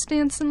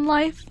circumstance in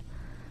life.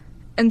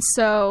 And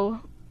so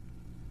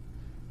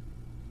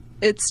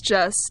it's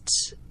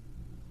just,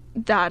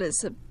 that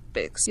is a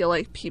big deal.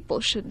 Like, people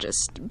should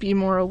just be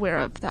more aware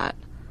of that,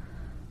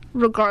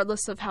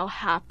 regardless of how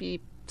happy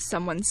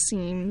someone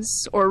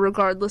seems, or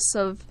regardless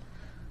of,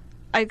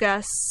 I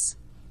guess,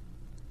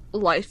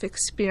 life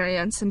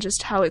experience and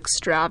just how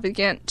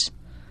extravagant.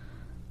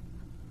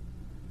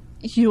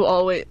 You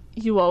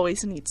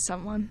always need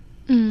someone.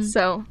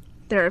 So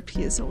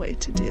therapy is a way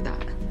to do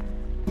that.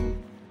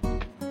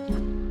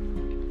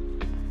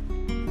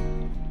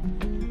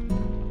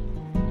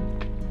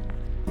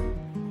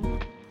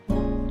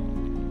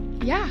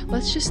 Yeah,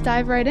 let's just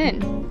dive right in.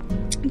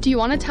 Do you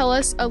want to tell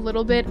us a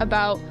little bit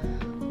about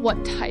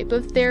what type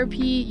of therapy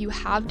you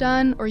have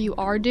done or you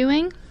are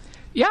doing?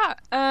 Yeah,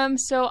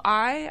 so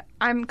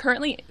I'm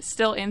currently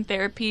still in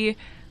therapy.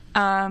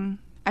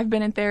 I've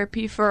been in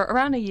therapy for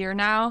around a year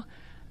now.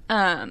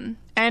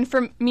 And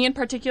for me in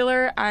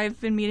particular, I've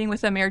been meeting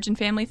with a marriage and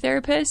family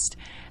therapist.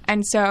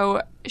 And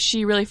so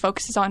she really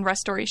focuses on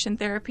restoration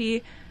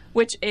therapy,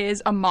 which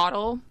is a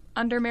model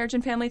under marriage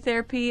and family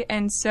therapy.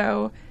 And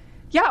so,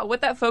 yeah,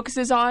 what that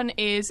focuses on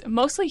is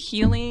mostly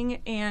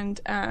healing and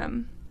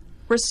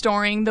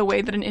restoring the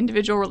way that an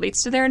individual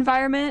relates to their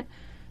environment.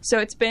 So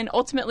it's been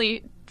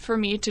ultimately for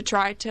me to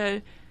try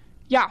to,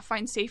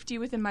 find safety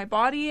within my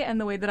body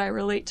and the way that I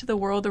relate to the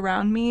world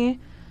around me.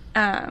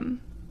 So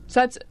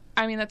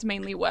that's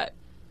mainly what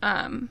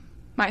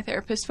my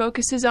therapist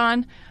focuses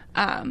on.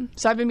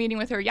 So I've been meeting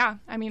with her,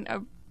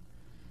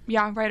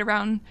 right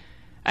around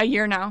a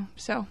year now.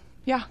 So,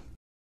 yeah.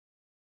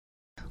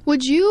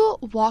 Would you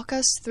walk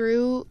us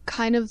through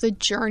kind of the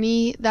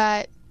journey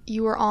that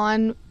you were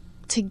on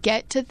to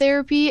get to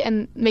therapy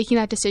and making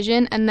that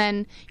decision? And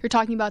then you're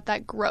talking about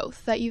that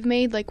growth that you've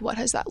made. Like, what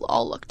has that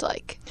all looked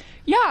like?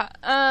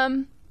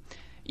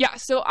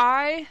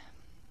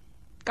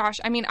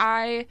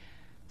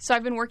 So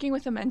I've been working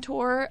with a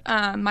mentor,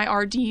 my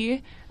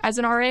RD, as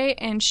an RA,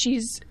 and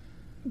she's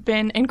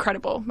been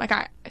incredible. Like,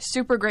 I'm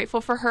super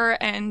grateful for her.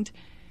 And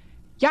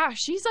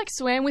she's like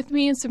swam with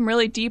me in some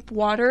really deep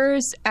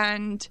waters.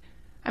 And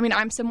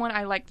I'm someone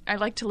I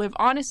like to live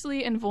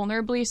honestly and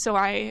vulnerably. So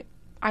I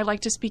like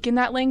to speak in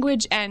that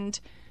language. And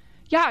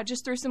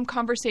just through some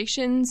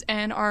conversations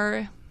and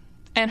her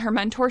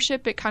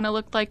mentorship, it kind of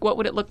looked like, what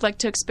would it look like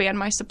to expand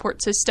my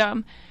support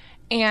system,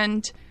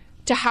 and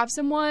to have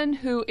someone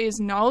who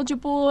is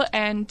knowledgeable,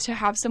 and to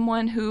have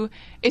someone who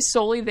is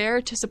solely there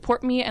to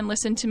support me and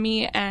listen to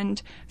me,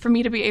 and for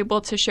me to be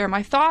able to share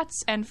my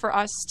thoughts, and for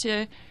us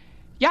to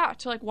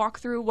like walk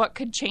through what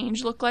could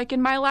change look like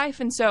in my life.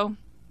 And so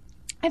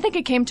I think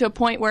it came to a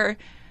point where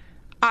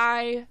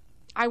I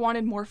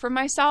wanted more for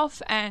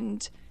myself.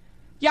 And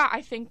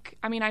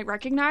I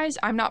recognize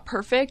I'm not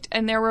perfect,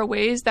 and there were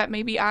ways that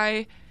maybe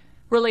I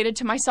related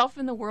to myself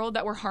in the world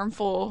that were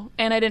harmful,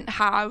 and I didn't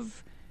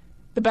have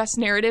the best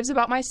narratives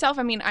about myself.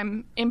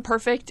 I'm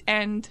imperfect,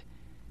 and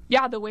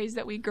the ways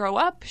that we grow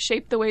up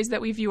shape the ways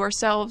that we view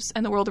ourselves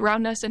and the world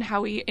around us and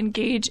how we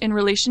engage in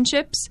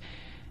relationships.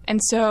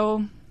 And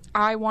so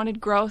I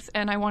wanted growth,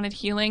 and I wanted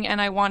healing, and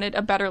I wanted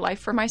a better life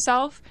for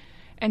myself.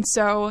 And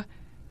so,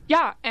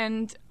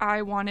 and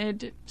I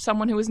wanted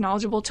someone who was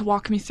knowledgeable to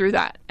walk me through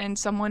that, and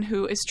someone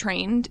who is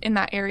trained in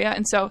that area.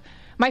 And so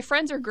my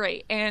friends are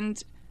great,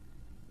 and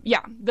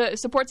the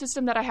support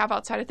system that I have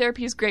outside of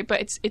therapy is great,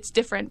 but it's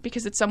different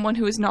because it's someone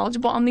who is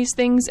knowledgeable on these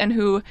things and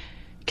who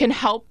can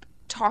help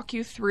talk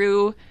you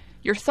through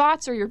your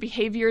thoughts or your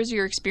behaviors or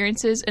your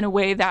experiences in a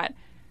way that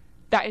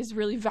is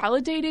really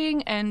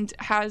validating and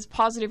has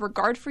positive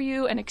regard for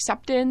you and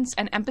acceptance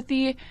and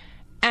empathy.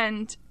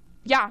 And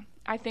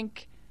I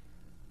think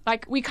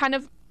like we kind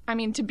of,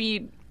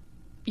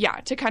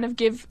 to kind of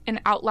give an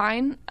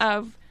outline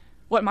of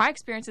what my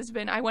experience has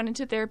been. I went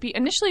into therapy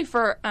initially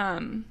for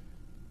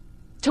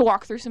to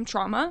walk through some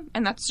trauma,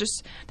 and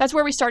that's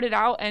where we started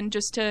out, and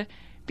just to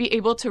be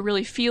able to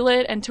really feel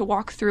it and to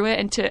walk through it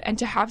and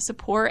to have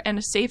support and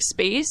a safe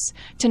space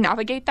to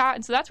navigate that.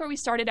 And so that's where we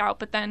started out.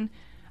 But then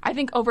I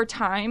think over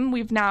time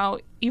we've now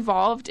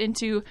evolved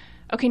into,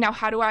 okay, now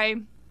how do I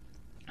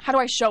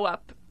show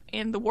up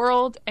in the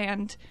world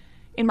and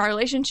in my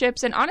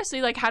relationships, and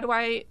honestly, like how do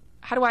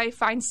I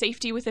find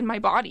safety within my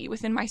body,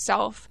 within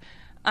myself?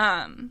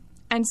 And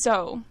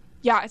so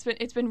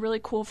it's been really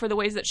cool for the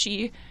ways that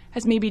she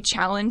has maybe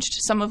challenged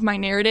some of my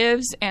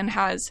narratives and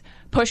has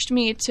pushed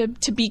me to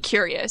be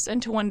curious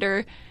and to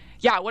wonder,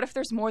 what if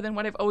there's more than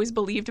what I've always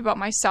believed about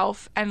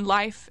myself and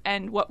life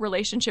and what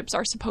relationships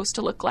are supposed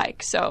to look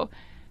like? So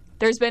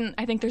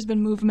I think there's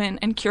been movement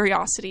and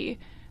curiosity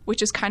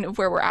which is kind of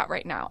where we're at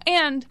right now.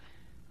 And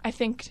I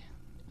think,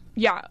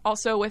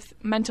 also with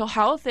mental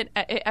health, it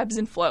ebbs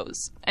and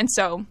flows. And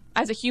so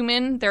as a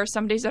human, there are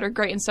some days that are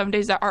great and some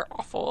days that are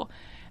awful.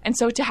 And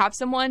so to have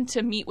someone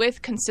to meet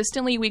with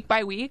consistently week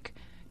by week,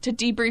 to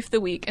debrief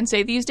the week and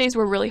say, these days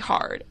were really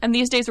hard and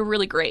these days were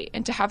really great.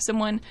 And to have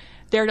someone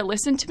there to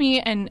listen to me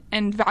and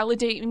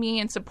validate me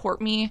and support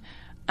me.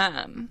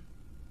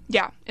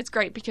 It's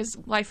great because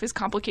life is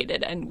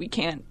complicated and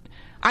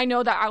I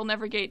know that I'll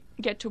never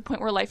get to a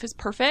point where life is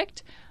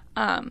perfect.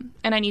 And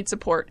I need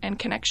support and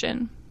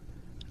connection.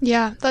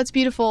 Yeah, that's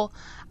beautiful.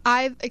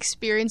 I've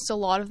experienced a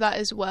lot of that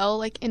as well,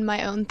 like in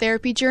my own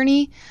therapy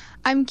journey.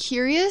 I'm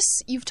curious,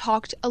 you've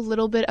talked a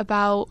little bit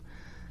about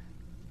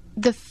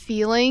the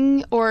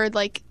feeling or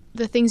like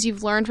the things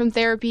you've learned from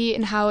therapy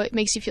and how it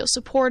makes you feel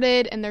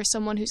supported and there's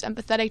someone who's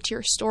empathetic to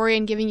your story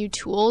and giving you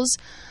tools.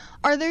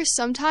 Are there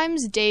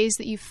sometimes days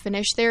that you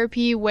finish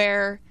therapy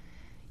where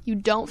you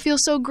don't feel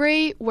so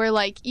great, where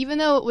like even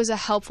though it was a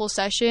helpful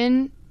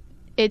session,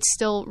 it's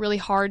still really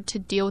hard to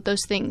deal with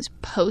those things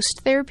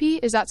post-therapy?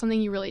 Is that something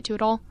you relate to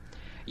at all?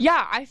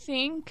 Yeah, I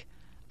think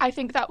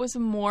that was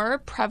more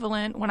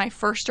prevalent when I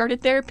first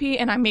started therapy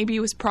and I maybe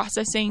was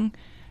processing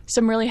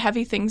some really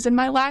heavy things in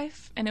my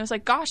life. And it was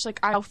like, gosh, like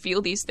I'll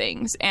feel these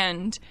things.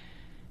 And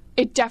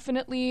it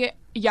definitely,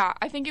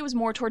 I think it was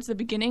more towards the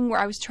beginning where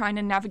I was trying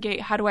to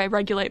navigate how do I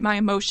regulate my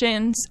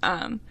emotions.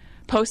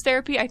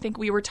 Post-therapy, I think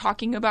we were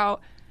talking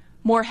about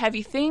more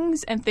heavy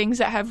things and things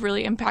that have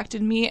really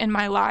impacted me in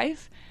my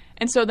life.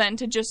 And so then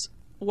to just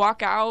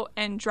walk out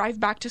and drive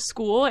back to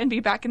school and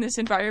be back in this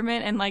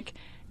environment and like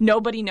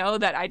nobody know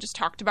that I just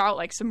talked about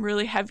like some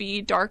really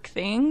heavy, dark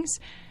things,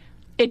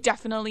 it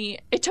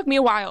took me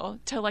a while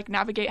to like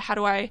navigate how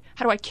do I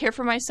care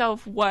for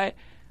myself? What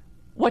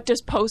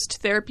does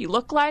post-therapy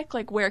look like?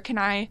 Like where can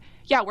I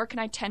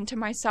tend to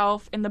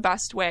myself in the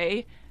best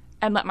way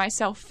and let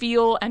myself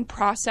feel and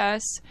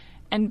process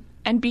and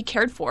be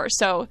cared for.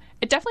 So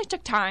it definitely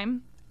took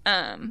time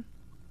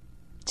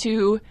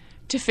to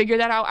figure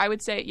that out.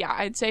 I'd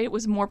say it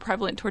was more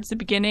prevalent towards the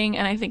beginning,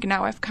 and I think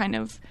now I've kind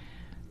of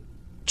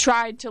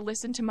tried to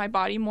listen to my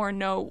body more and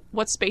know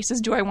what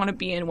spaces do I want to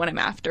be in when I'm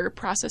after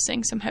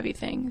processing some heavy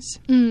things.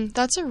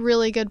 That's a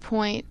really good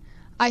point.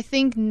 I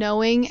think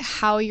knowing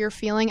how you're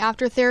feeling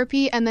after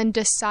therapy and then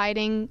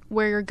deciding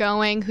where you're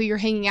going, who you're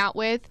hanging out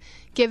with,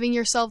 giving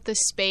yourself the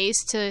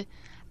space to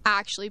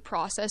actually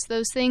process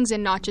those things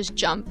and not just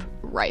jump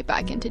right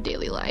back into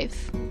daily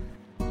life.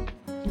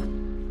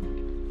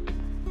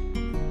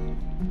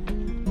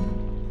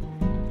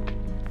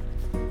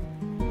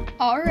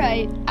 All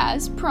right,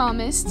 as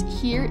promised,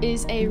 here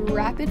is a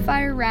rapid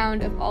fire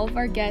round of all of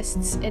our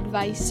guests'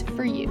 advice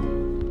for you.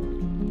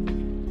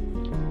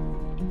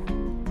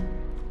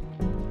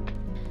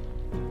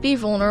 Be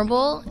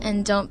vulnerable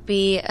and don't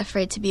be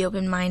afraid to be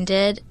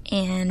open-minded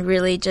and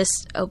really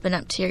just open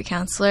up to your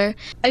counselor.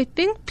 I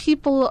think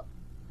people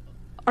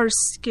are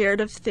scared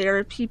of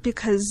therapy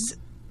because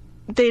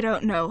they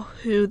don't know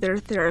who their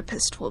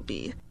therapist will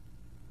be.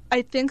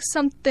 I think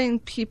something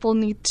people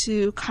need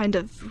to kind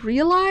of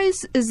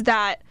realize is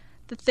that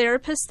the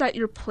therapist that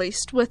you're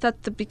placed with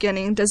at the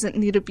beginning doesn't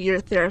need to be your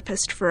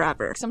therapist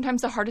forever.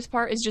 Sometimes the hardest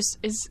part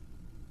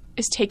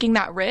is taking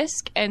that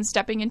risk and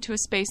stepping into a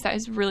space that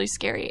is really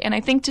scary. And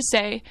I think to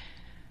say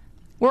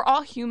we're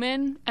all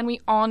human and we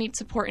all need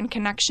support and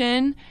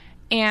connection.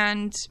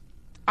 And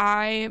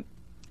I'm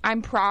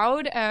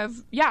proud of,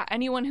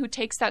 anyone who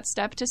takes that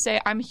step to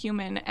say I'm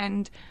human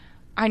and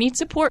I need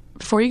support.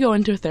 Before you go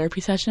into a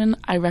therapy session,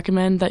 I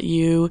recommend that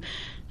you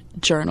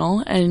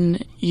journal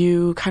and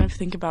you kind of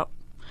think about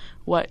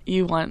what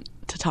you want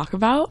to talk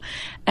about.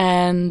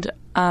 And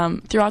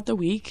throughout the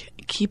week,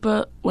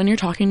 when you're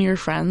talking to your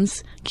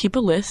friends, keep a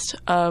list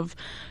of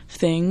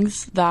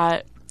things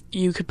that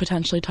you could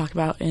potentially talk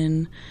about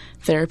in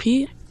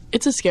therapy.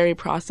 It's a scary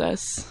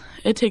process.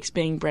 It takes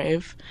being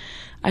brave.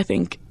 I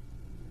think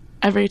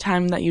every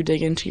time that you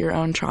dig into your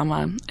own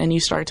trauma and you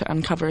start to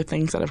uncover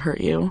things that have hurt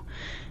you,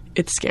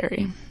 it's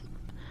scary.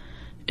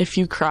 If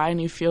you cry and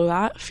you feel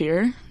that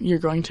fear, you're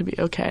going to be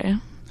okay.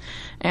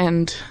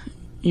 And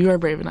you are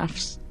brave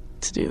enough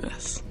to do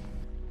this.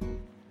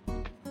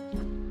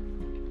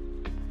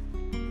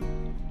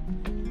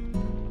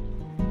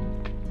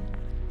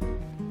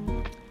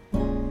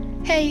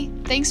 Hey,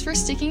 thanks for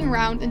sticking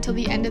around until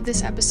the end of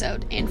this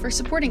episode and for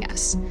supporting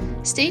us.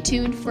 Stay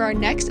tuned for our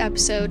next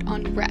episode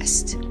on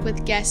rest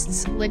with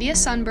guests Lydia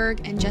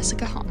Sundberg and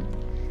Jessica Hahn.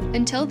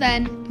 Until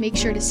then, make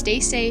sure to stay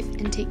safe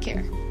and take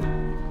care.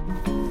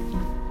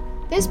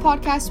 This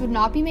podcast would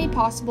not be made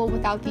possible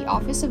without the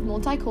Office of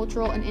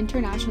Multicultural and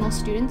International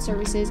Student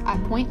Services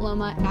at Point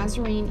Loma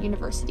Nazarene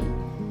University.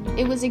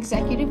 It was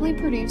executively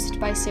produced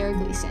by Sarah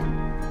Gleason.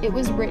 It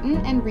was written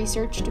and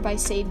researched by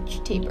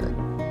Sage Tabor.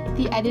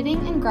 The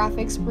editing and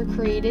graphics were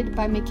created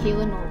by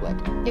Michaela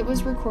Norwood. It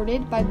was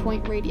recorded by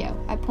Point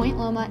Radio at Point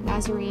Loma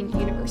Nazarene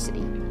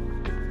University.